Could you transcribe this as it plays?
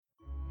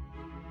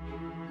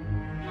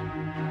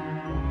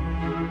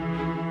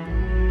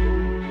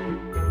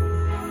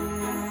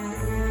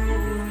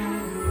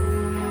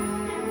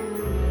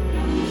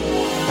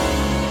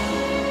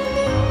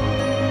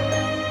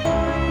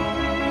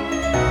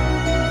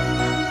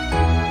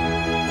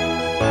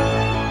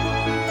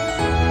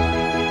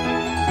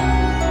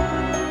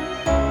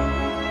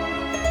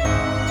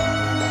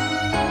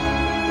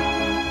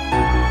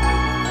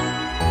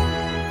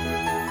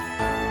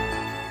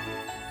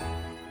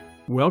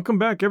Welcome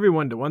back,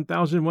 everyone, to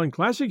 1001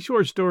 Classic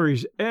Short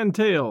Stories and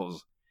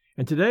Tales.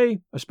 And today,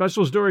 a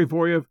special story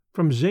for you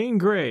from ZANE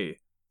Grey,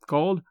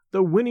 called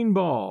The Winning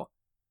Ball.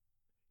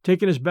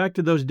 Taking us back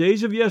to those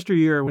days of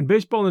yesteryear when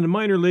baseball in the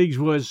minor leagues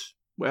was,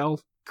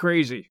 well,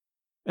 crazy.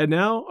 And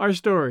now, our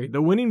story,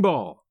 The Winning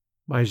Ball,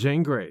 by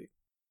ZANE Grey.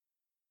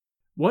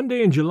 One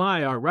day in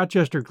July, our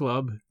Rochester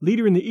club,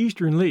 leader in the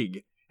Eastern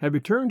League, had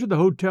returned to the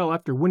hotel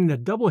after winning a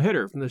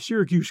doubleheader from the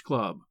Syracuse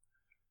club.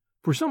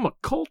 For some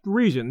occult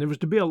reason, there was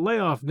to be a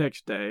layoff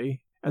next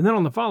day, and then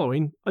on the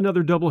following,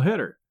 another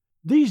doubleheader.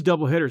 These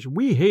doubleheaders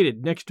we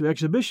hated next to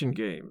exhibition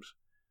games.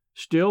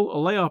 Still, a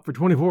layoff for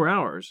 24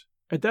 hours,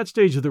 at that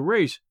stage of the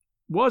race,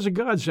 was a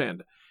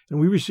godsend, and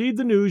we received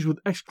the news with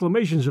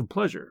exclamations of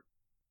pleasure.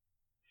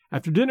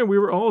 After dinner, we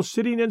were all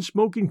sitting and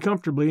smoking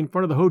comfortably in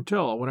front of the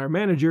hotel when our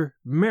manager,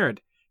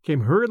 Merritt,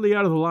 came hurriedly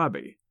out of the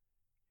lobby.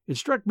 It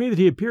struck me that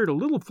he appeared a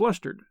little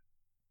flustered.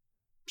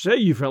 "Say,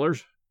 you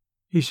fellers,"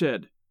 he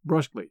said,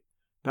 brusquely,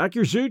 "pack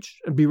your suits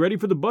and be ready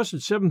for the bus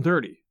at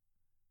 7:30.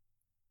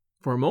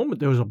 For a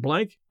moment there was a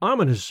blank,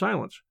 ominous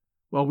silence,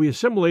 while we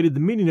assimilated the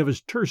meaning of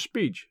his terse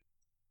speech.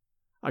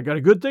 "I got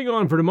a good thing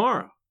on for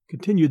tomorrow,"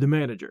 continued the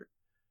manager.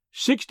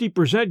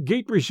 60%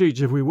 gate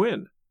receipts if we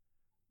win.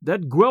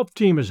 That Guelph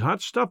team is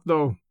hot stuff,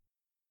 though."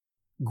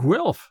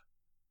 "Guelph?"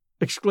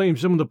 exclaimed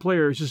some of the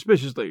players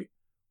suspiciously.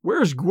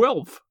 "Where's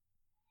Guelph?"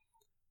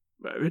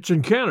 "It's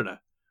in Canada.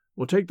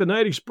 We'll take the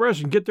night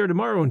express and get there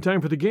tomorrow in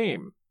time for the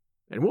game.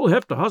 And we'll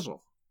have to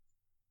hustle."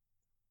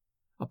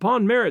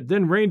 Upon Merritt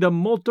then rained a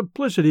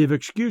multiplicity of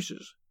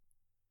excuses.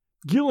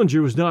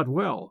 Gillinger was not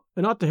well,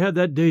 and ought to have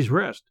that day's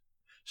rest.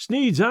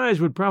 Sneed's eyes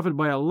would profit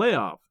by a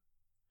layoff.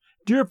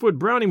 Deerfoot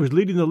Browning was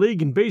leading the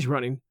league in base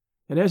running,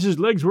 and as his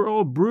legs were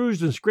all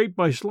bruised and scraped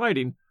by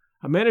sliding,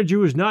 a manager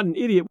who was not an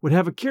idiot would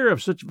have a care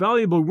of such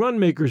valuable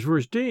run-makers for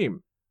his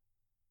team.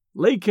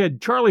 Lake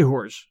had Charlie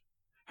horse.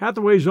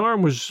 Hathaway's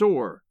arm was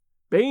sore.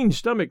 Bain's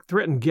stomach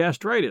threatened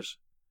gastritis.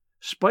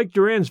 Spike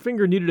Duran's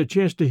finger needed a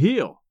chance to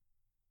heal.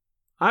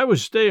 I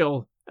was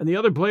stale, and the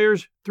other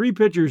players, 3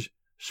 pitchers,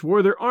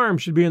 swore their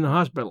arms should be in the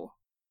hospital.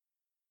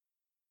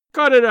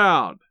 "Cut it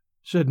out,"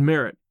 said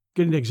Merritt,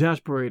 getting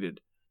exasperated.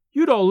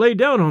 "You'd all lay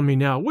down on me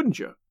now, wouldn't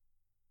you?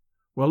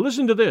 Well,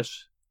 listen to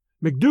this.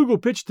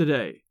 McDougal pitched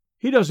today.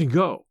 He doesn't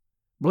go.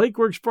 Blake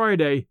works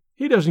Friday.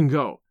 He doesn't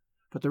go.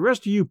 But the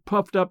rest of you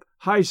puffed-up,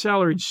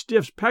 high-salaried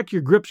stiffs, pack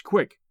your grips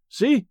quick.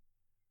 See?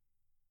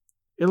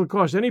 It'll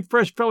cost any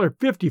fresh feller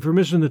 $50 for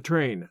missing the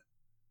train."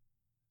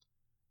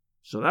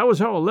 So that was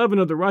how 11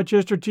 of the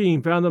Rochester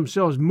team found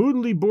themselves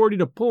moodily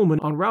boarding a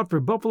Pullman en route for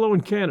Buffalo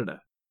in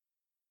Canada.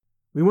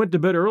 We went to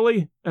bed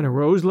early and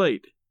arose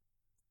late.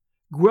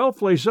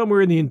 Guelph lay somewhere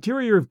in the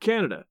interior of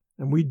Canada,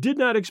 and we did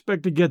not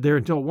expect to get there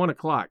until 1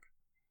 o'clock.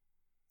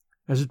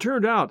 As it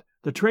turned out,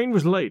 the train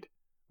was late.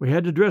 We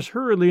had to dress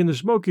hurriedly in the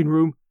smoking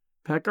room,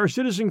 pack our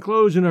citizen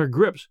clothes in our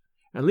grips,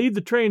 and leave the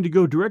train to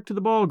go direct to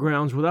the ball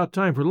grounds without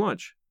time for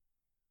lunch.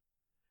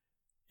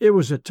 It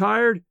was a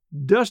tired,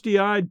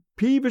 dusty-eyed,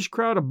 peevish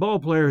crowd of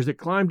ballplayers that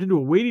climbed into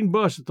a waiting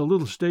bus at the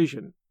little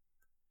station.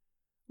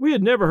 We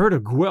had never heard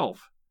of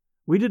Guelph.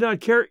 We did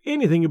not care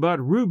anything about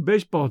rube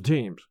baseball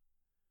teams.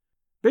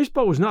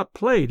 Baseball was not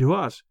play to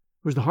us.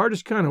 It was the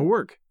hardest kind of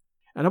work.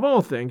 And of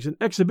all things, an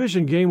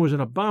exhibition game was an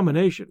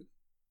abomination.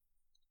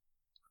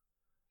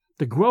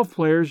 The Guelph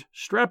players,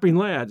 strapping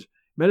lads,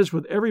 met us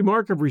with every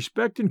mark of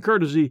respect and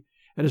courtesy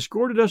and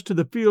escorted us to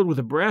the field with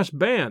a brass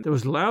band that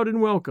was loud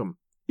and welcome,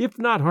 if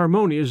not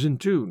harmonious in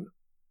tune.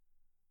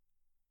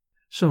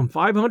 Some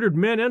 500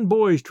 men and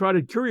boys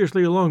trotted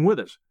curiously along with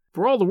us,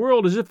 for all the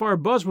world as if our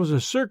bus was a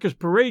circus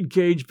parade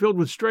cage filled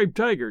with striped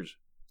tigers.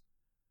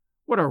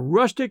 What a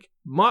rustic,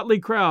 motley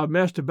crowd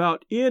massed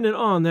about in and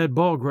on that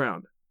ball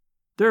ground.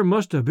 There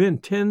must have been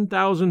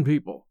 10,000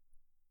 people.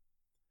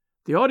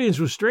 The audience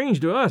was strange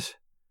to us.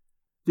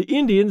 The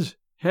Indians,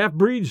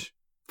 half-breeds,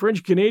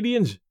 French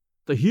Canadians,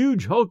 the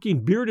huge,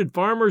 hulking, bearded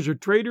farmers or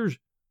traders,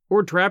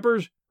 or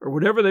trappers, or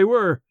whatever they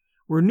were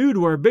new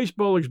to our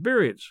baseball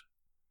experience.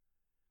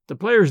 The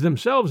players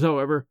themselves,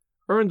 however,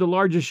 earned the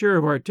largest share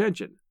of our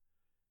attention.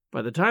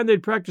 By the time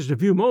they'd practiced a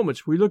few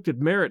moments, we looked at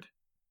Merritt,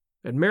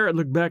 and Merritt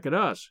looked back at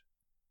us.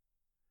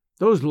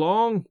 Those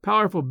long,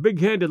 powerful,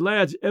 big-handed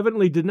lads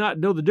evidently did not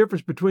know the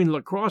difference between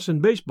lacrosse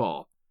and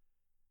baseball,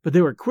 but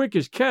they were quick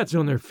as cats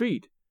on their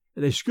feet,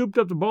 and they scooped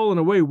up the ball in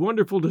a way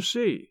wonderful to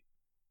see.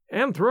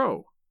 And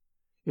throw.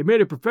 It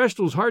made a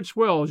professional's heart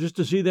swell just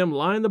to see them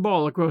line the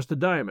ball across the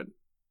diamond.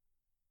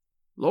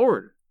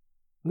 "Lord,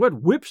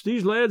 what whips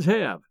these lads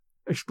have!"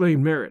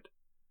 exclaimed Merritt.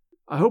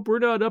 "I hope we're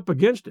not up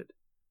against it.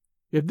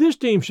 If this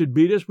team should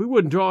beat us, we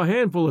wouldn't draw a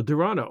handful at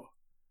Toronto.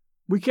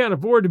 We can't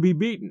afford to be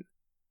beaten.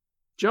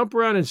 Jump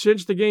around and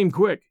cinch the game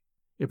quick.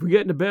 If we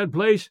get in a bad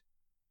place,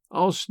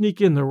 I'll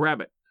sneak in the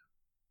rabbit."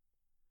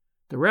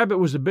 The rabbit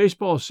was a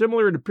baseball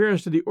similar in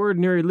appearance to the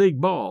ordinary league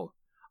ball.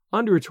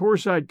 Under its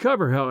horsehide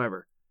cover,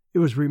 however, it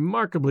was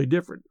remarkably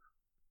different.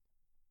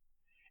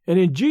 An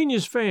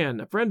ingenious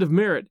fan, a friend of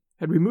Merritt,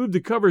 had removed the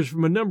covers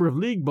from a number of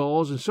league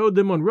balls and sewed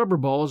them on rubber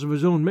balls of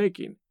his own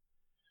making.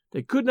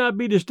 They could not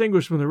be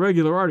distinguished from the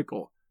regular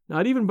article,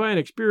 not even by an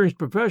experienced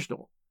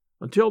professional,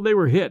 until they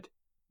were hit.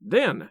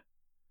 Then,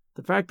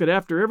 the fact that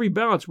after every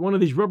bounce one of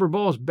these rubber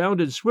balls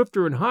bounded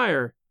swifter and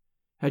higher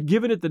had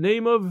given it the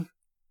name of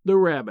the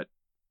rabbit.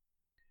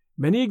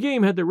 Many a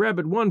game had the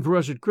rabbit won for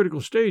us at critical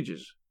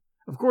stages.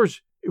 Of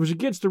course, it was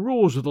against the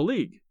rules of the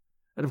league,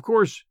 and of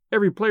course,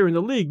 every player in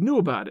the league knew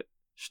about it.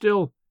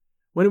 Still,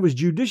 when it was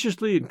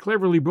judiciously and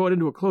cleverly brought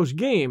into a close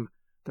game,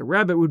 the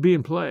rabbit would be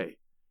in play,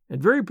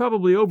 and very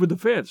probably over the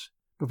fence,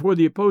 before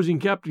the opposing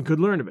captain could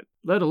learn of it,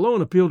 let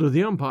alone appeal to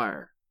the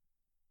umpire.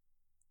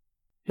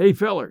 "Hey,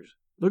 fellers,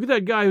 look at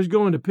that guy who's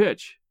going to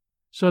pitch,"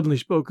 suddenly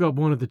spoke up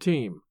one of the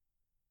team.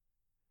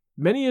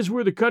 Many as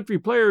were the country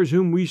players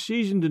whom we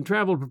seasoned and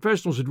traveled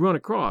professionals had run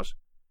across,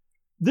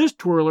 this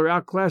twirler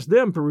outclassed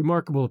them for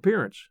remarkable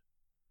appearance.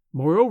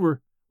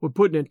 Moreover, what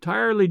put an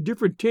entirely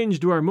different tinge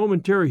to our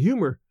momentary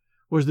humor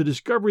was the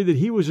discovery that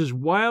he was as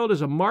wild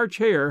as a March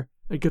hare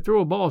and could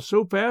throw a ball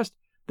so fast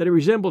that it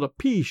resembled a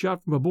pea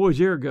shot from a boy's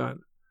air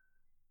gun.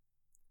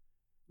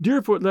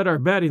 Deerfoot led our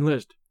batting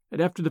list, and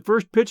after the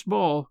first pitched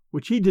ball,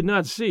 which he did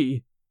not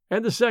see,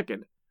 and the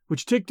second,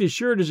 which ticked his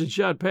shirt as it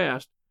shot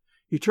past,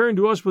 he turned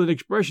to us with an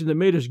expression that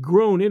made us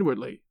groan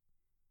inwardly.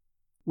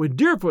 When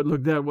Deerfoot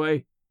looked that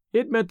way,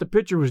 it meant the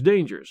pitcher was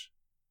dangerous.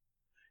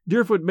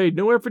 Deerfoot made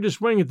no effort to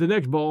swing at the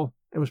next ball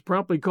and was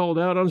promptly called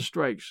out on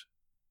strikes.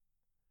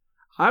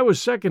 I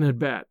was second at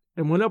bat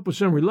and went up with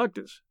some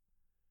reluctance.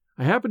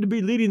 I happened to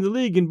be leading the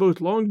league in both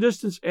long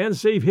distance and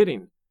safe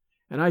hitting,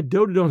 and I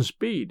doted on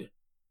speed.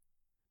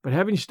 But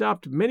having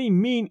stopped many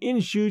mean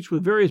in-shoots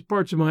with various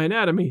parts of my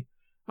anatomy,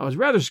 I was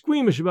rather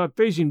squeamish about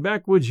facing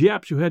backwoods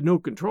yaps who had no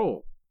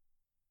control.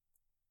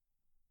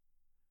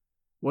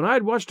 When I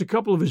had watched a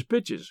couple of his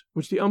pitches,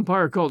 which the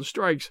umpire called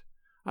strikes,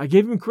 I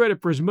gave him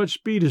credit for as much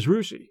speed as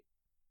Rusey.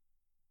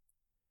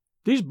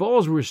 These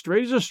balls were as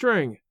straight as a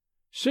string,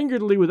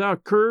 singularly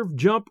without curve,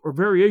 jump, or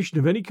variation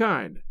of any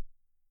kind.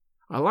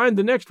 I lined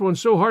the next one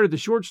so hard at the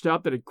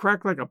shortstop that it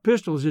cracked like a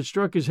pistol as it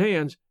struck his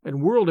hands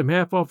and whirled him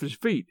half off his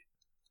feet.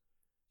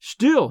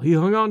 Still, he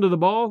hung on to the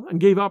ball and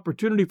gave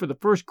opportunity for the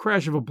first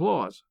crash of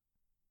applause.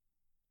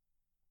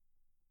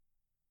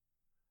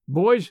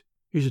 "Boys,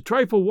 he's a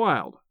trifle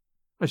wild,"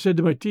 I said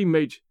to my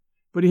teammates,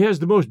 "but he has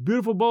the most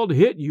beautiful ball to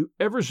hit you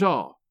ever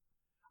saw.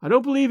 I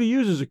don't believe he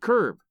uses a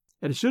curve,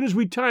 and as soon as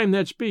we time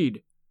that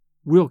speed,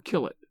 we'll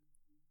kill it."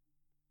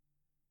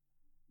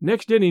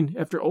 Next inning,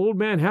 after Old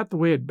Man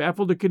Hathaway had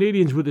baffled the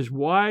Canadians with his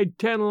wide,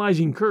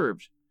 tantalizing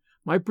curves,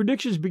 my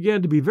predictions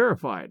began to be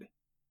verified.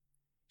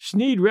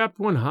 Snead rapped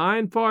one high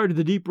and far to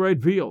the deep right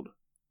field.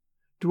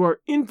 To our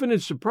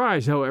infinite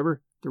surprise,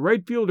 however, the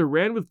right fielder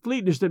ran with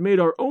fleetness that made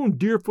our own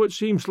Deerfoot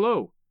seem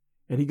slow,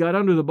 and he got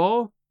under the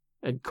ball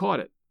and caught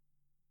it.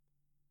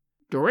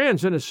 Duran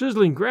sent a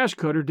sizzling grass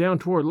cutter down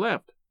toward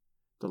left.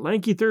 The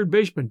lanky third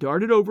baseman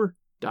darted over,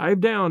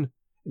 dived down,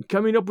 and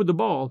coming up with the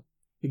ball,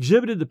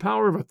 exhibited the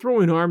power of a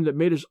throwing arm that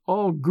made us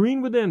all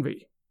green with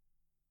envy.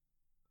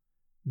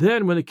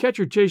 Then, when the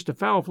catcher chased a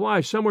foul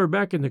fly somewhere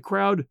back in the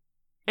crowd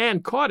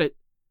and caught it,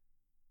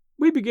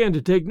 we began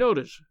to take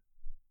notice.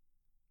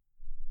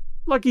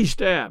 "Lucky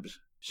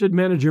stabs," said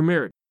Manager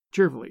Merritt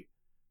cheerfully.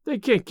 "They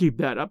can't keep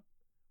that up.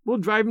 We'll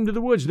drive him to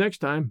the woods next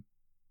time."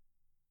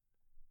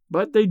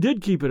 But they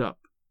did keep it up.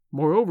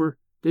 Moreover,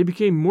 they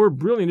became more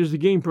brilliant as the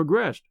game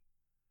progressed.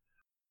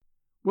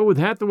 What with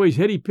Hathaway's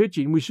heady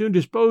pitching, we soon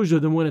disposed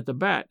of them when at the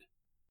bat.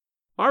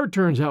 Our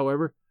turns,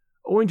 however,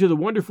 owing to the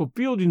wonderful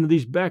fielding of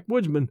these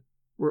backwoodsmen,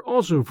 were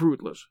also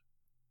fruitless.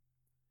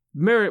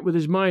 Merritt, with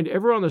his mind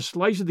ever on the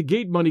slice of the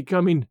gate money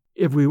coming,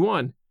 if we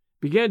won,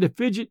 began to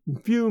fidget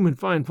and fume and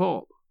find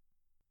fault.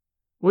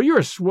 "Well, you're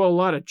a swell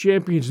lot of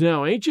champions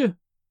now, ain't you?"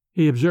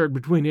 he observed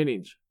between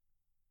innings.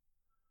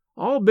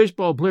 "All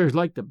baseball players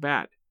like to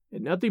bat,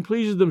 and nothing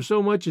pleases them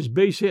so much as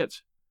base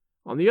hits.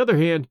 On the other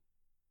hand,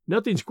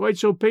 nothing's quite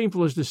so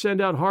painful as to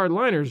send out hard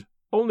liners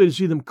only to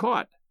see them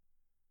caught.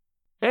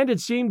 And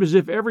it seemed as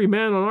if every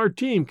man on our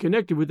team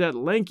connected with that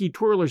lanky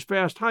twirler's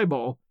fast high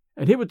ball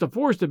and hit with the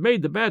force that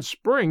made the bat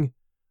spring,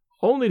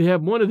 only to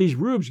have one of these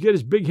rubes get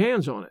his big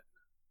hands on it.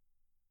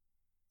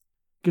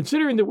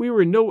 Considering that we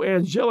were in no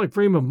angelic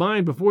frame of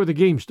mind before the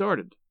game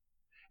started,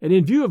 and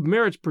in view of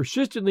Merritt's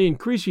persistently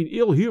increasing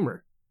ill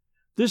humor,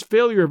 this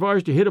failure of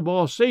ours to hit a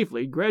ball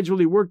safely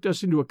gradually worked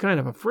us into a kind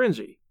of a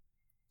frenzy.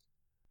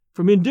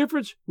 From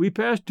indifference, we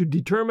passed to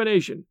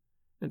determination,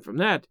 and from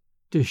that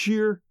to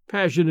sheer,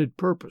 passionate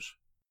purpose.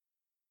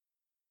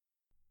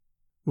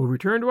 We'll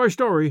return to our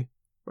story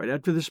right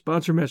after this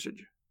sponsor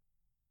message.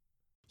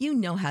 You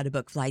know how to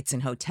book flights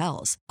and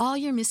hotels. All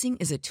you're missing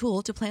is a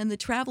tool to plan the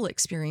travel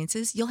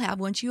experiences you'll have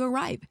once you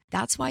arrive.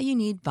 That's why you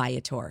need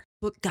Viator.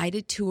 Book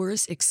guided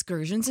tours,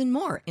 excursions, and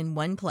more in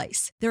one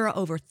place. There are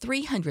over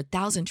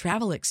 300,000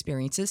 travel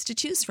experiences to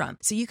choose from,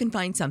 so you can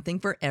find something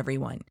for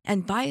everyone.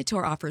 And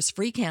Viator offers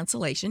free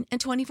cancellation and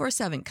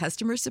 24/7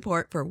 customer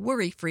support for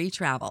worry-free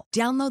travel.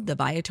 Download the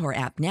Viator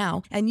app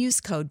now and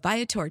use code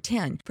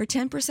Viator10 for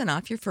 10%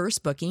 off your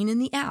first booking in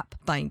the app.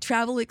 Find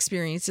travel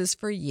experiences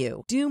for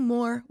you. Do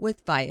more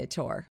with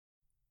Viator.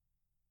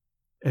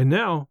 And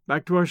now,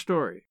 back to our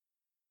story.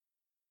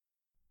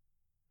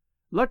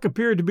 Luck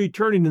appeared to be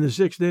turning in the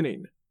sixth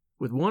inning.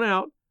 With one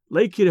out,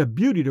 Lake hit a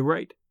beauty to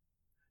right.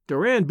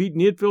 Duran beat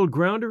an infield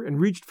grounder and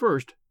reached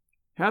first.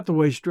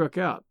 Hathaway struck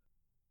out.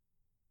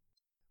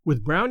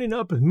 With Browning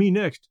up and me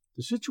next,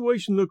 the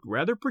situation looked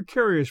rather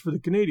precarious for the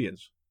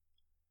Canadians.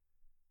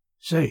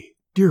 "Say,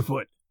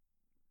 Deerfoot,"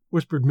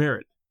 whispered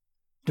Merritt,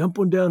 "dump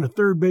one down the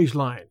third base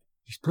line.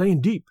 He's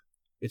playing deep.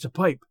 It's a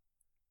pipe.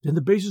 Then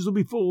the bases will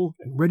be full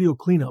and Reddy'll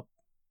clean up."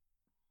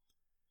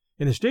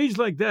 In a stage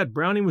like that,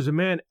 Browning was a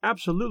man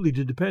absolutely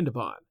to depend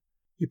upon.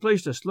 He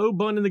placed a slow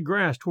bunt in the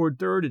grass toward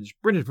third and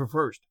sprinted for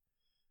first.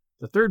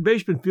 The third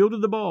baseman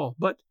fielded the ball,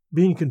 but,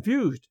 being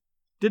confused,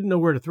 didn't know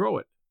where to throw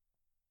it.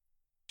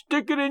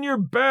 "Stick it in your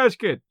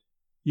basket!"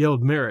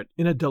 yelled Merritt,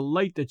 in a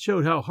delight that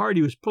showed how hard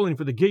he was pulling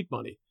for the gate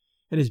money,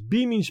 and his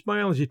beaming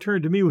smile as he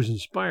turned to me was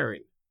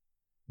inspiring.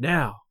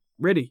 "Now,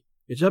 Reddy,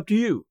 it's up to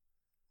you.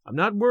 I'm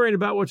not worrying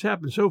about what's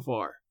happened so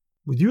far.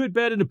 With you at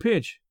bat in a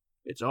pinch,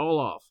 it's all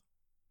off."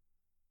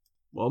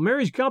 Well,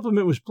 Mary's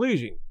compliment was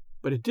pleasing,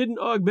 but it didn't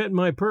augment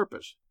my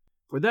purpose,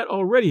 for that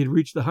already had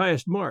reached the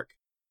highest mark.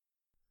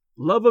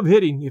 Love of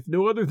hitting, if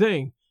no other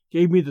thing,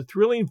 gave me the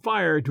thrilling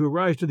fire to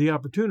arise to the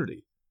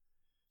opportunity.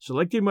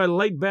 Selecting my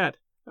light bat,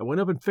 I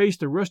went up and faced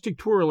the rustic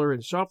twirler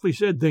and softly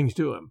said things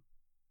to him.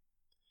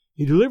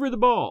 He delivered the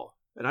ball,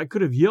 and I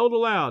could have yelled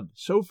aloud,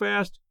 so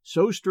fast,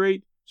 so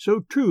straight, so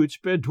true it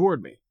sped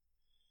toward me.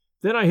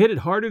 Then I hit it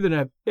harder than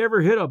I've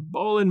ever hit a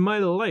ball in my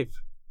life.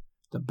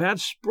 The bat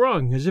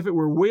sprung as if it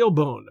were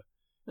whalebone,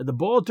 and the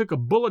ball took a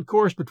bullet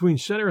course between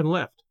center and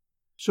left.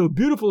 So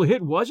beautiful a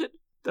hit was it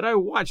that I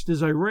watched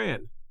as I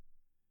ran.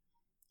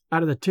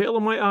 Out of the tail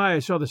of my eye, I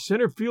saw the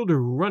center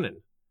fielder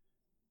running.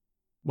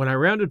 When I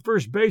rounded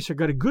first base, I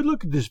got a good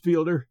look at this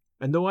fielder,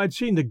 and though I'd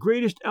seen the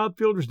greatest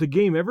outfielders the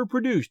game ever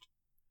produced,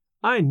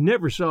 I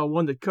never saw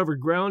one that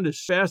covered ground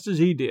as fast as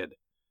he did.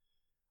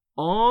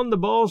 On the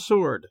ball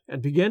soared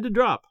and began to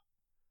drop.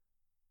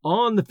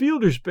 On the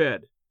fielder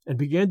sped and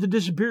began to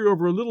disappear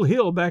over a little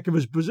hill back of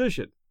his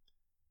position.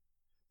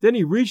 Then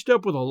he reached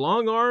up with a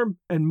long arm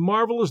and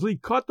marvelously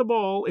caught the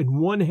ball in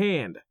one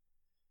hand.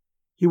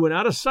 He went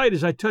out of sight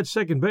as I touched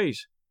second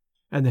base,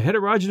 and the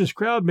heterogeneous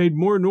crowd made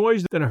more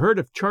noise than a herd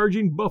of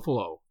charging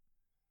buffalo.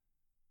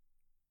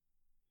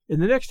 In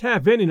the next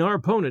half inning, our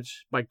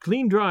opponents, by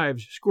clean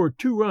drives, scored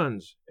 2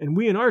 runs, and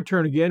we in our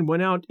turn again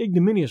went out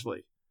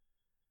ignominiously.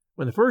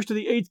 When the first of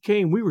the 8th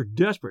came, we were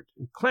desperate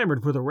and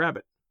clamored for the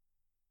rabbit.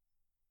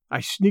 "I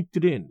sneaked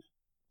it in,"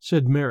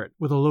 said Merritt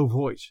with a low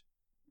voice.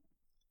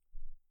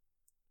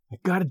 "I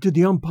got it to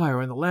the umpire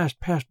on the last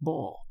passed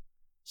ball.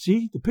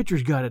 See, the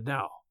pitcher's got it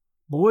now.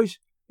 Boys,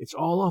 it's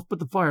all off but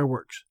the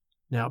fireworks.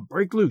 Now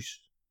break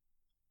loose."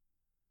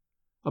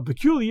 A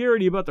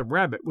peculiarity about the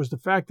rabbit was the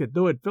fact that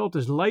though it felt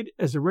as light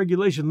as a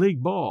regulation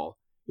league ball,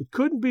 it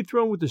couldn't be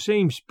thrown with the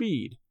same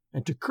speed,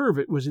 and to curve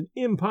it was an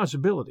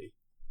impossibility.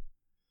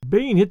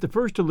 Bain hit the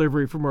first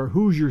delivery from our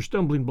Hoosier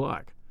stumbling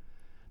block.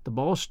 The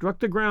ball struck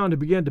the ground and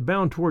began to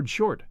bound toward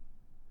short.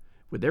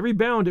 With every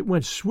bound it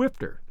went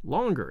swifter,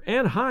 longer,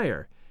 and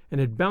higher,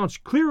 and it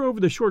bounced clear over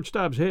the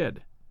shortstop's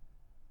head.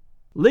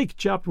 Lake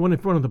chopped one in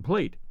front of the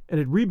plate, and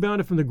it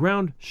rebounded from the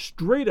ground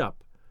straight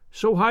up,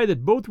 so high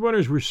that both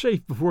runners were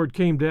safe before it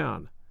came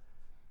down.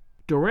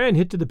 Duran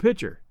hit to the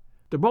pitcher.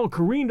 The ball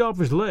careened off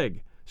his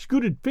leg,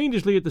 scooted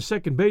fiendishly at the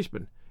second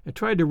baseman, and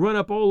tried to run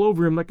up all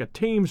over him like a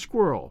tame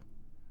squirrel.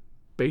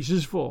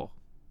 Bases full.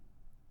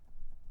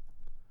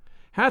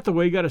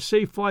 Hathaway got a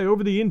safe fly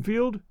over the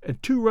infield,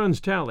 and 2 runs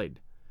tallied.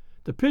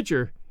 The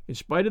pitcher, in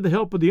spite of the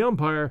help of the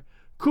umpire,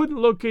 couldn't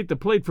locate the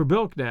plate for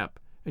Belknap,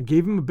 and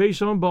gave him a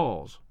base on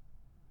balls.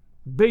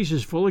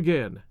 Bases full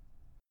again.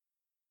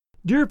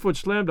 Deerfoot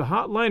slammed a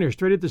hot liner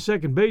straight at the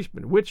second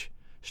baseman, which,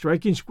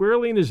 striking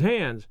squarely in his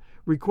hands,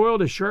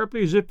 recoiled as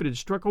sharply as if it had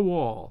struck a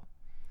wall.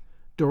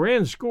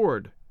 Duran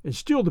scored, and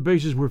still the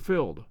bases were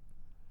filled.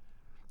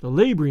 The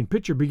laboring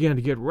pitcher began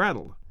to get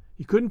rattled.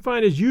 He couldn't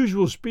find his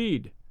usual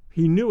speed.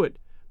 He knew it,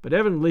 but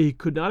evidently he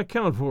could not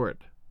account for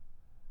it.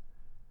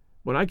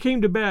 When I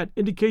came to bat,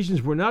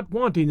 indications were not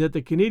wanting that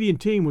the Canadian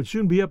team would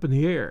soon be up in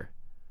the air.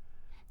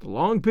 The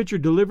long pitcher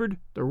delivered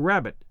the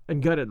rabbit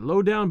and got it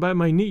low down by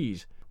my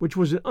knees, which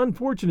was an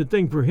unfortunate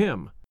thing for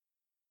him.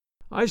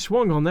 I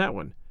swung on that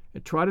one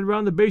and trotted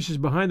round the bases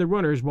behind the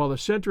runners while the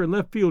center and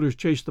left fielders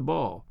chased the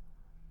ball.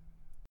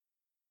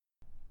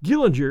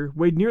 Gillinger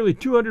weighed nearly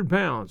 200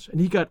 pounds, and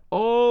he got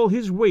all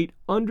his weight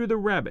under the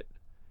rabbit.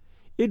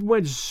 It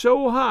went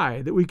so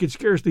high that we could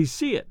scarcely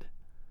see it.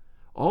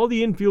 All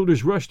the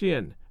infielders rushed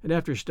in, and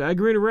after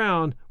staggering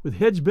around with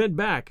heads bent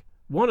back,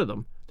 one of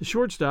them, the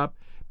shortstop,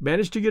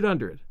 managed to get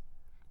under it.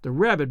 The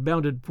rabbit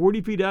bounded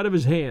 40 feet out of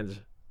his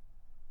hands.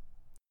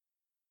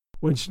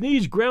 When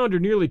Sneed's grounder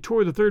nearly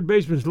tore the third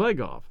baseman's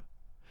leg off,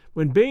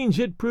 when Bain's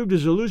hit proved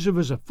as elusive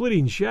as a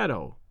flitting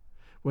shadow,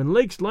 when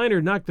Lake's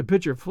liner knocked the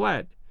pitcher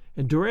flat,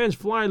 and Duran's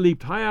fly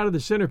leaped high out of the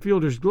center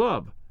fielder's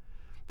glove,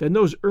 then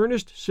those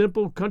earnest,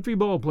 simple country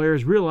ball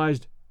players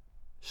realized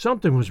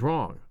something was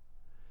wrong.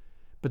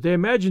 But they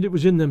imagined it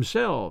was in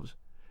themselves,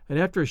 and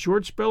after a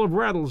short spell of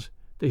rattles,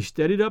 they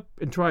steadied up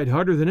and tried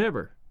harder than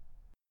ever.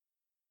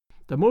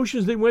 The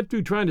motions they went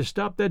through trying to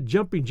stop that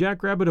jumping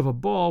jackrabbit of a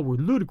ball were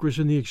ludicrous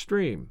in the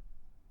extreme.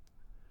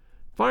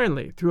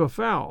 Finally, through a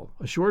foul,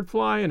 a short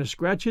fly, and a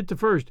scratch hit to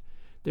first,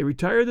 they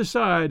retired the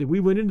side, and we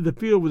went into the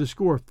field with a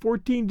score of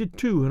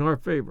 14-2 in our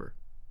favor.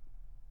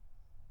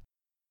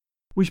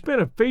 We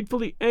spent a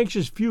fatefully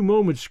anxious few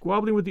moments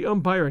squabbling with the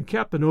umpire and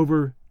captain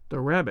over the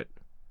rabbit.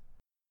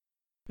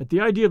 At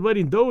the idea of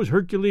letting those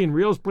Herculean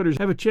rail splitters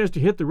have a chance to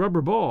hit the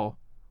rubber ball,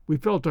 we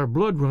felt our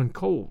blood run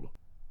cold.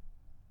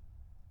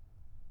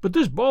 "But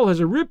this ball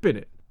has a rip in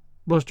it,"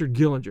 blustered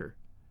Gillinger.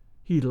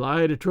 He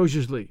lied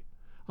atrociously.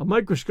 A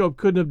microscope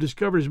couldn't have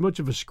discovered as much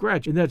of a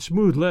scratch in that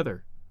smooth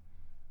leather.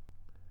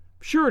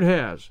 "Sure it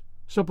has,"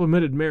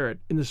 supplemented Merritt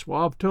in the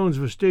suave tones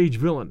of a stage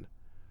villain.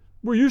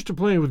 "We're used to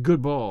playing with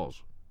good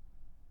balls."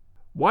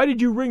 "Why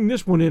did you ring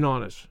this one in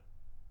on us?"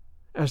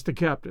 asked the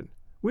captain.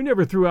 "We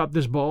never threw out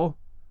this ball.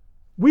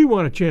 We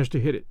want a chance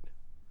to hit it."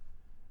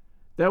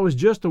 That was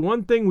just the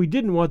one thing we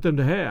didn't want them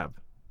to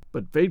have,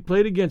 but fate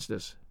played against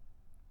us.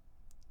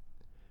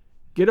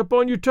 "Get up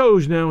on your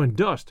toes now and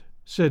dust,"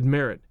 said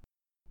Merritt.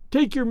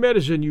 "Take your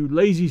medicine, you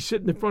lazy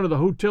sitting in front of the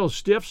hotel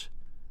stiffs.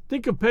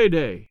 Think of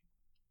payday."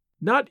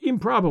 Not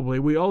improbably,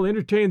 we all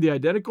entertained the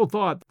identical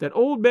thought that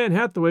Old Man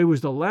Hathaway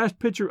was the last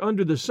pitcher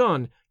under the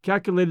sun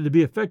calculated to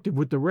be effective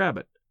with the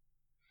rabbit.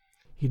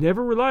 He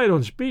never relied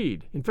on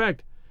speed. In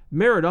fact,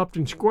 Merritt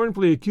often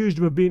scornfully accused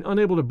him of being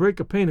unable to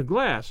break a pane of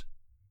glass.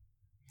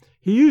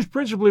 He used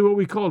principally what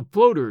we called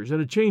floaters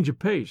and a change of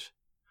pace.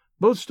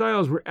 Both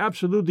styles were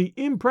absolutely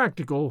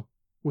impractical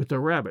with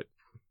the rabbit.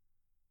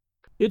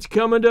 "It's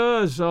coming to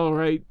us, all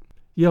right,"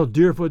 yelled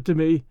Deerfoot to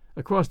me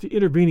across the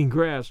intervening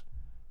grass.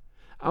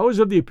 I was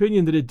of the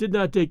opinion that it did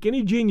not take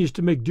any genius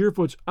to make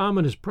Deerfoot's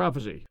ominous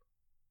prophecy.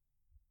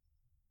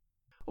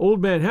 Old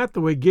Man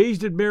Hathaway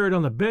gazed at Merritt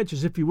on the bench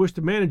as if he wished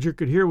the manager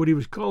could hear what he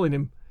was calling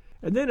him,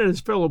 and then at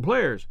his fellow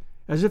players,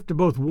 as if to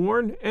both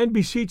warn and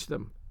beseech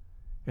them.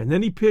 And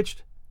then he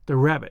pitched the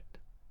rabbit.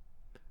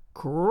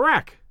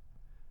 Crack!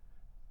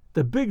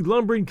 The big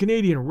lumbering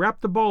Canadian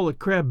rapped the ball at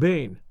Crab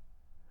Bane.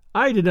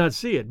 I did not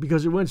see it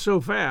because it went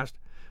so fast,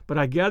 but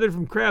I gathered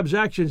from Crab's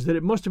actions that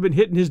it must have been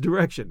hit in his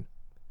direction.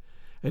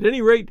 At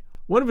any rate,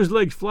 one of his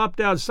legs flopped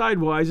out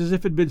sidewise as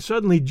if it had been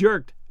suddenly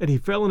jerked, and he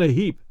fell in a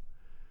heap.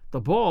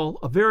 The ball,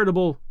 a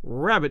veritable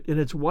rabbit in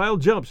its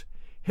wild jumps,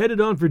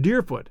 headed on for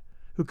Deerfoot,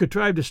 who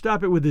contrived to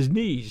stop it with his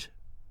knees.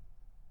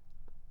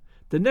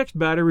 The next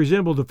batter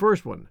resembled the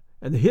first one,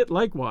 and the hit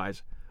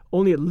likewise,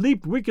 only it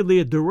leaped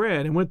wickedly at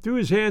Duran and went through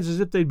his hands as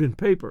if they'd been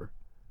paper.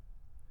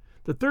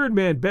 The third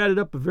man batted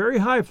up a very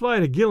high fly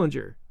to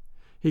Gillinger.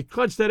 He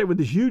clutched at it with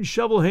his huge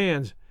shovel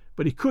hands,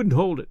 but he couldn't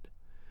hold it.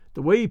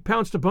 The way he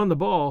pounced upon the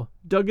ball,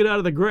 dug it out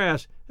of the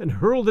grass, and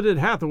hurled it at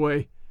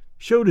Hathaway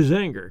showed his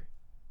anger.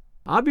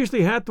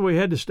 Obviously Hathaway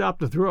had to stop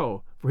the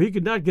throw, for he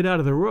could not get out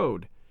of the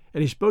road,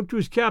 and he spoke to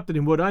his captain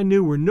in what I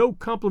knew were no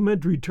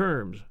complimentary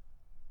terms.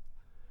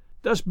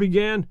 Thus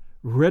began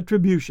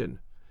retribution.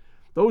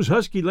 Those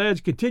husky lads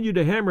continued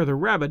to hammer the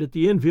rabbit at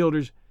the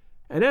infielders,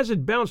 and as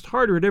it bounced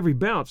harder at every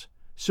bounce,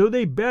 so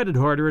they batted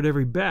harder at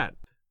every bat.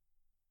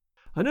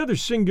 Another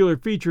singular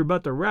feature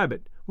about the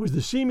rabbit was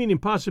the seeming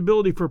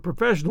impossibility for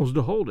professionals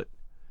to hold it.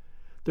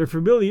 Their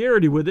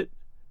familiarity with it,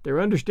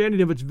 their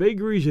understanding of its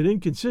vagaries and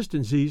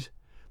inconsistencies,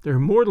 their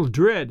mortal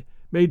dread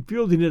made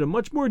fielding it a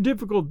much more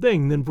difficult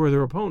thing than for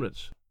their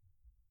opponents.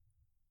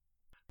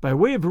 By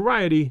way of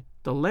variety,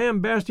 the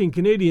lambasting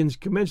Canadians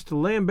commenced to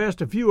lambaste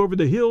a few over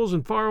the hills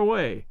and far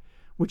away,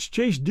 which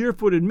chased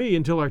Deerfoot and me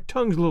until our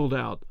tongues lolled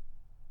out.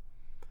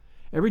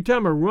 Every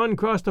time a run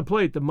crossed the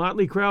plate, the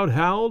motley crowd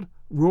howled,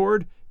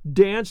 roared,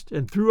 danced,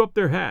 and threw up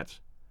their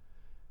hats.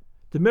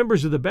 The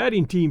members of the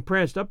batting team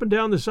pranced up and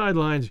down the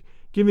sidelines,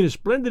 giving a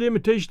splendid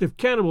imitation of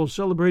cannibals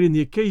celebrating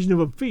the occasion of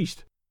a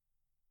feast.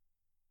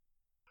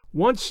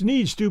 Once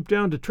Sneed stooped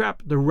down to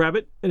trap the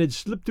rabbit, and it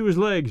slipped through his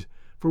legs,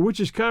 for which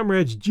his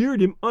comrades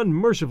jeered him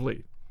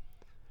unmercifully.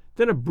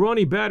 Then a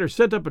brawny batter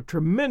sent up a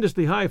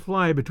tremendously high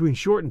fly between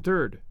short and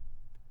third.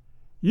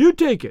 "You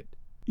take it!"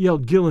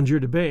 yelled Gillinger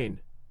to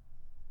Bane.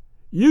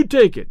 "You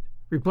take it!"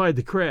 replied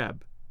the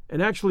Crab,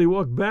 and actually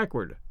walked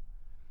backward.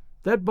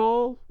 That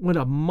ball went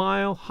a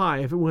mile high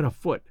if it went a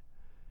foot.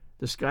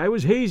 The sky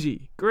was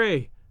hazy,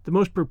 gray, the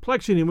most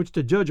perplexing in which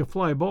to judge a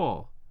fly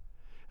ball.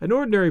 An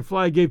ordinary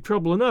fly gave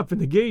trouble enough in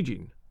the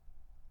gauging.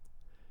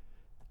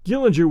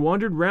 Gillinger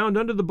wandered round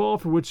under the ball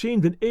for what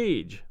seemed an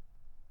age.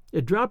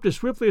 It dropped as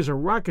swiftly as a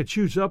rocket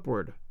shoots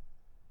upward.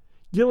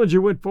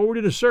 Gillinger went forward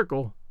in a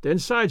circle, then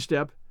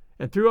sidestepped,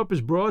 and threw up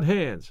his broad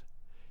hands.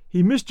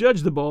 He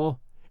misjudged the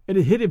ball, and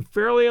it hit him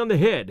fairly on the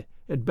head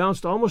and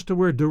bounced almost to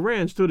where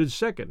Duran stood at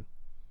second.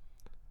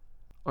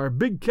 Our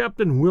big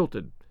captain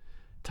wilted.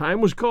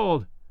 Time was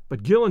called,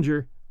 but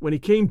Gillinger, when he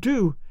came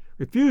to,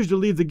 refused to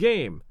leave the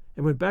game,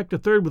 and went back to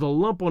third with a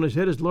lump on his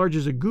head as large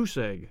as a goose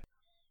egg.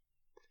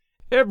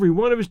 Every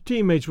one of his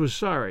teammates was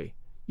sorry,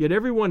 yet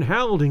every one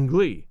howled in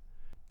glee.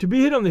 To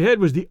be hit on the head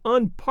was the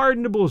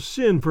unpardonable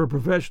sin for a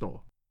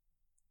professional.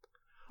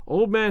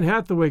 Old Man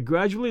Hathaway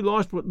gradually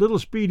lost what little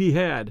speed he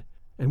had,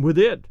 and with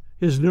it,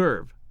 his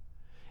nerve.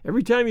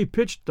 Every time he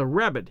pitched the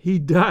rabbit, he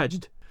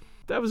dodged.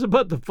 That was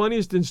about the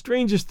funniest and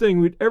strangest thing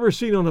we'd ever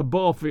seen on a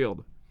ball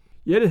field.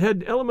 Yet it had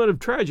an element of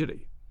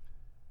tragedy.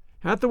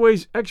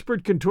 Hathaway's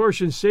expert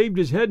contortion saved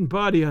his head and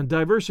body on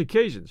diverse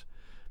occasions,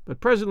 but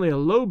presently a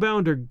low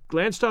bounder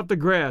glanced off the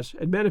grass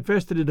and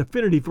manifested an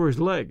affinity for his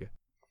leg.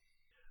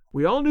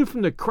 We all knew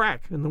from the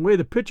crack and the way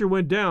the pitcher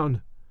went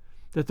down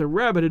that the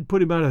rabbit had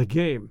put him out of the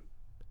game.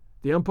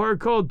 The umpire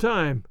called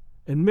time,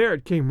 and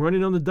Merritt came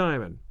running on the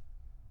diamond.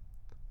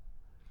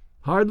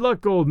 "Hard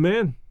luck, old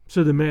man,"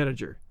 said the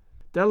manager.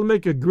 "That'll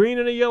make a green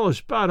and a yellow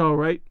spot, all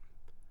right.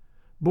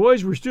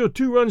 Boys, we're still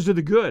 2 runs to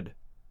the good.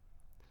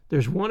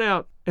 There's 1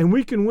 out, and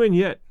we can win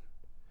yet.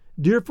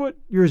 Deerfoot,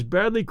 you're as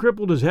badly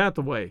crippled as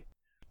Hathaway.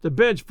 The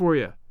bench for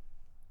you.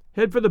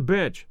 Head for the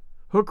bench.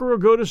 Hooker will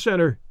go to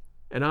center,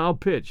 and I'll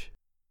pitch."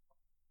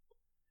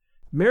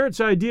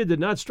 Merritt's idea did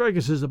not strike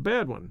us as a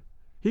bad one.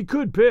 He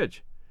could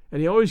pitch,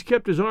 and he always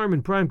kept his arm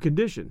in prime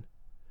condition.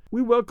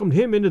 We welcomed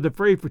him into the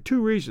fray for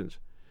 2 reasons: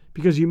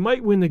 because he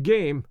might win the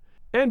game,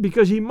 and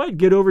because he might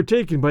get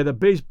overtaken by the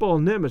baseball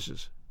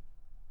nemesis,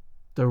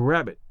 the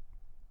rabbit.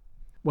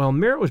 While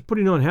Merritt was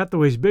putting on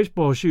Hathaway's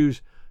baseball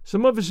shoes,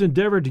 some of us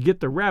endeavored to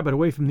get the rabbit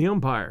away from the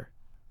umpire,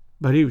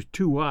 but he was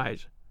too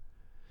wise.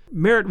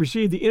 Merritt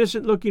received the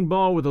innocent-looking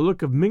ball with a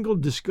look of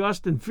mingled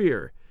disgust and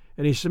fear,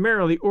 and he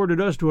summarily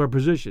ordered us to our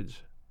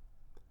positions.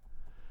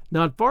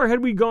 Not far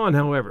had we gone,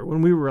 however,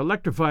 when we were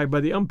electrified by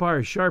the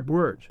umpire's sharp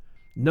words.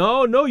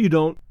 "No, you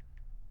don't.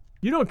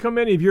 You don't come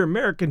any of your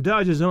American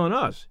dodges on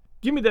us.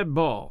 Give me that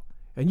ball,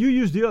 and you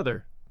use the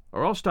other,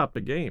 or I'll stop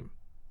the game."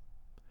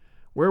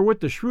 Wherewith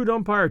the shrewd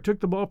umpire took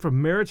the ball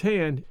from Merritt's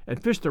hand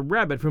and fished the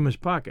rabbit from his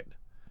pocket.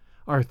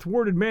 Our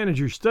thwarted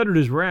manager stuttered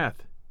his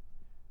wrath.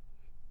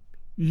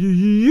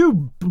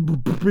 You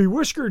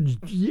bewhiskered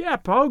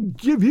yap, I'll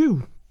give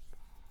you."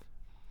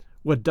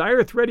 What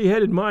dire threat he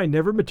had in mind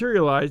never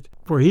materialized,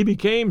 for he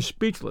became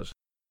speechless.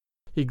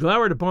 He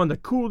glowered upon the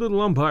cool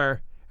little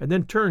umpire and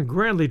then turned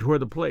grandly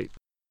toward the plate.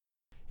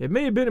 It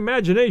may have been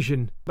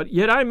imagination, but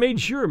yet I made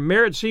sure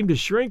Merritt seemed to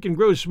shrink and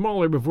grow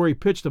smaller before he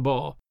pitched the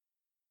ball.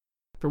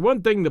 For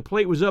one thing, the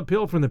plate was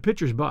uphill from the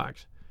pitcher's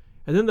box,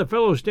 and then the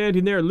fellow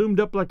standing there loomed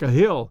up like a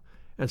hill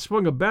and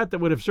swung a bat that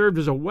would have served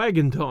as a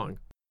wagon tongue.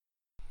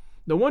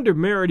 No wonder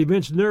Merritt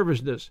evinced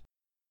nervousness.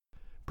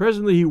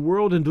 Presently he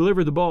whirled and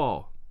delivered the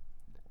ball.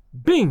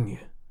 Bing!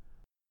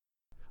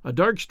 A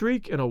dark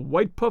streak and a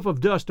white puff of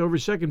dust over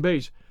second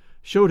base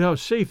showed how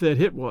safe that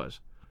hit was.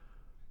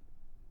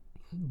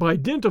 By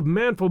dint of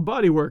manful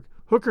bodywork,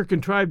 Hooker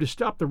contrived to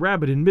stop the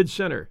rabbit in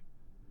mid-center.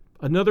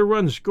 Another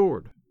run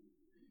scored.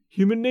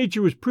 Human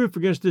nature was proof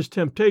against this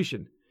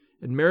temptation,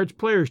 and Merritt's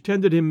players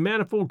tendered him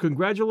manifold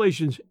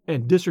congratulations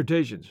and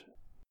dissertations.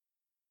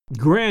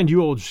 "Grand,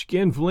 you old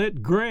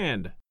skinflint,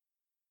 grand.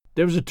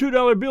 There was a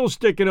 $2 bill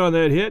sticking on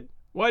that hit.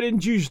 Why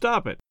didn't you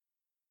stop it?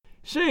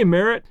 Say,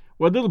 Merritt,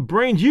 what little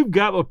brains you've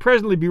got will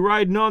presently be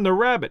riding on the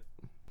rabbit.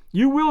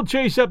 You will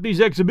chase up these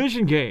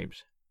exhibition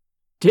games.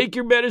 Take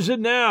your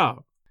medicine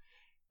now."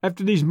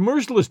 After these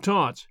merciless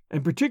taunts,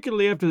 and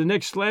particularly after the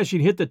next slashing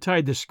hit that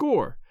tied the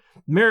score,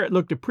 Merritt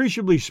looked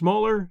appreciably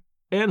smaller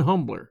and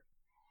humbler.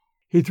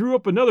 He threw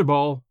up another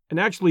ball and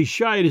actually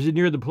shied as it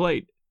neared the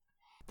plate.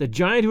 The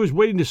giant who was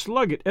waiting to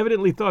slug it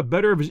evidently thought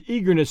better of his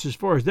eagerness as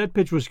far as that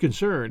pitch was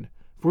concerned,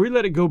 for he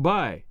let it go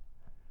by.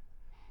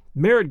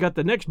 Merritt got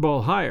the next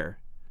ball higher.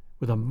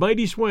 With a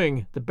mighty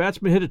swing, the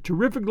batsman hit a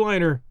terrific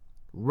liner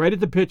right at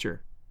the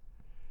pitcher.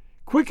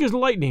 Quick as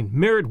lightning,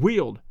 Merritt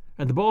wheeled,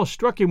 and the ball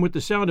struck him with the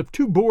sound of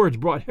 2 boards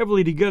brought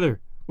heavily together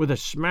with a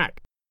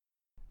smack.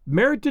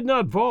 Merritt did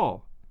not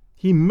fall.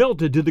 He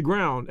melted to the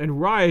ground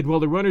and writhed while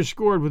the runners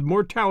scored with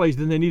more tallies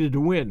than they needed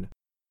to win.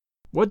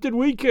 What did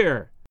we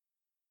care?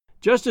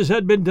 Justice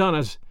had been done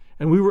us,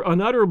 and we were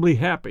unutterably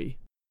happy.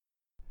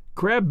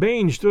 Crab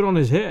Bain stood on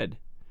his head.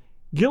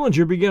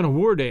 Gillinger began a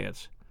war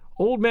dance.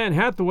 Old man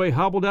Hathaway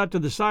hobbled out to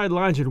the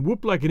sidelines and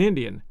whooped like an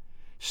Indian.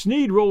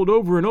 Sneed rolled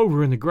over and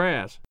over in the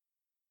grass.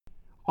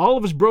 All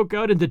of us broke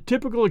out into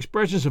typical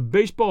expressions of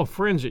baseball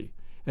frenzy,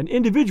 and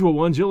individual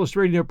ones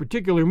illustrating our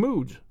particular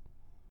moods.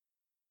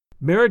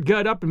 Merritt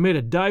got up and made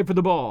a dive for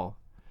the ball.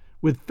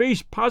 With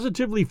face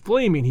positively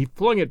flaming, he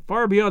flung it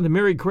far beyond the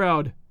merry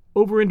crowd,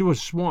 over into a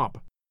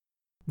swamp.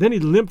 Then he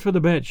limped for the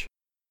bench.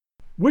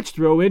 Which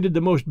throw ended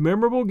the most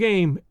memorable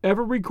game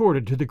ever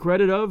recorded to the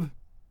credit of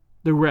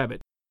the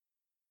rabbit.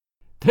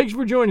 Thanks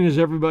for joining us,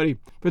 everybody,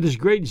 for this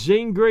great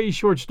Zane Grey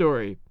short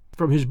story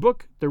from his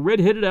book, The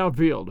Red-Headed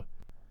Outfield.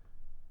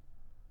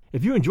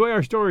 If you enjoy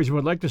our stories and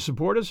would like to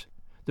support us,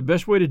 the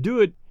best way to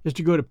do it is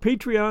to go to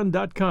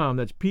patreon.com,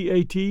 that's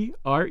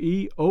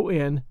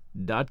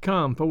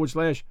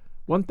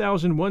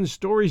patreon.com/1001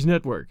 Stories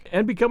Network,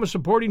 and become a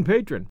supporting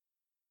patron.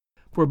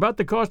 For about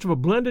the cost of a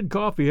blended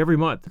coffee every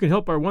month, you can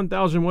help our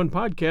 1001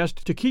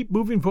 podcast to keep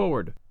moving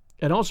forward,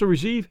 and also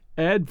receive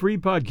ad-free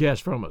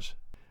podcasts from us.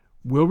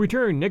 We'll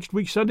return next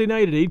week Sunday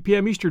night at 8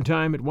 p.m. Eastern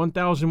Time at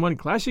 1001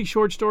 Classic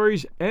Short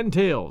Stories and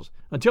Tales.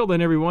 Until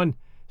then, everyone,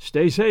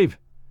 stay safe,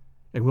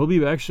 and we'll be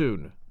back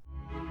soon.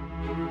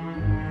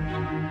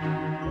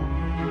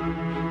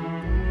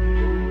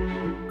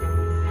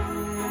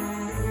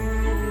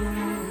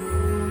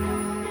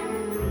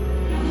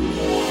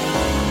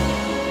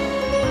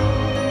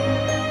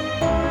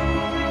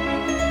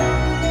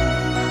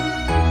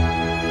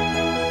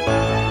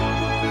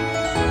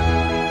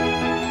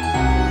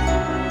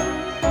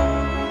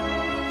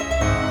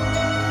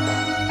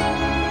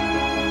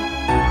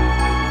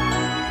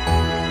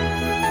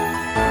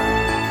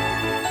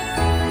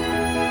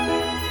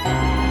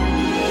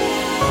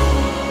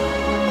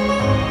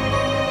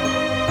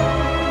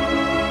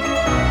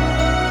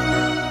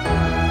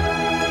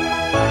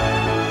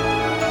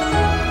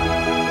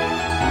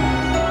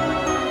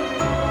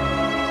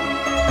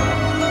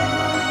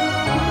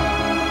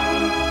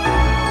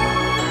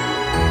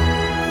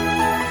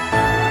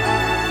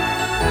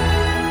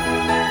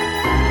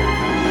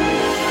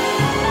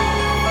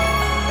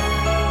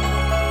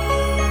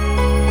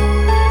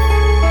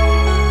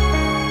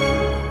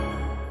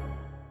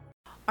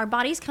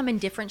 bodies come in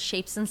different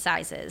shapes and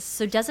sizes,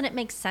 so doesn't it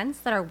make sense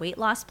that our weight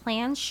loss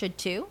plans should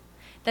too?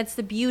 That's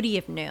the beauty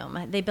of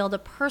Noom. They build a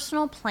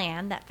personal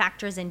plan that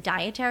factors in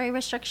dietary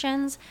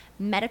restrictions,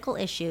 medical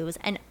issues,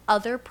 and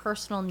other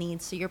personal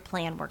needs so your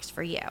plan works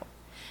for you.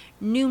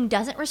 Noom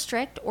doesn't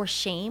restrict or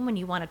shame when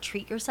you want to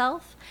treat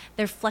yourself.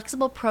 Their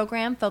flexible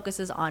program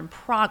focuses on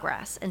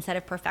progress instead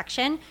of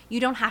perfection. You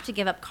don't have to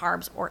give up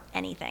carbs or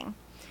anything.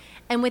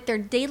 And with their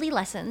daily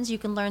lessons, you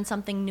can learn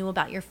something new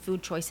about your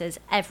food choices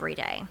every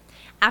day.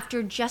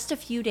 After just a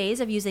few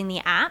days of using the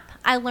app,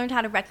 I learned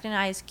how to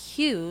recognize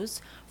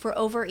cues for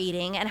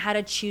overeating and how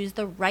to choose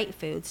the right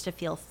foods to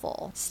feel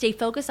full. Stay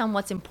focused on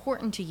what's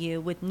important to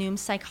you with Noom's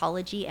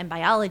psychology and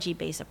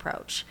biology-based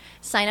approach.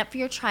 Sign up for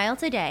your trial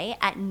today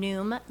at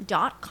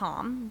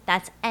Noom.com.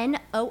 That's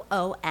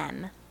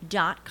Noom.com.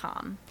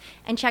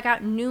 And check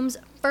out Noom's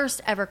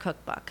first ever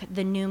cookbook,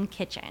 The Noom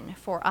Kitchen,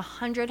 for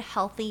 100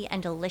 healthy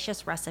and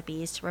delicious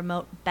recipes to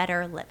promote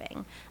better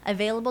living.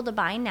 Available to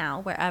buy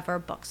now wherever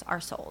books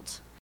are sold.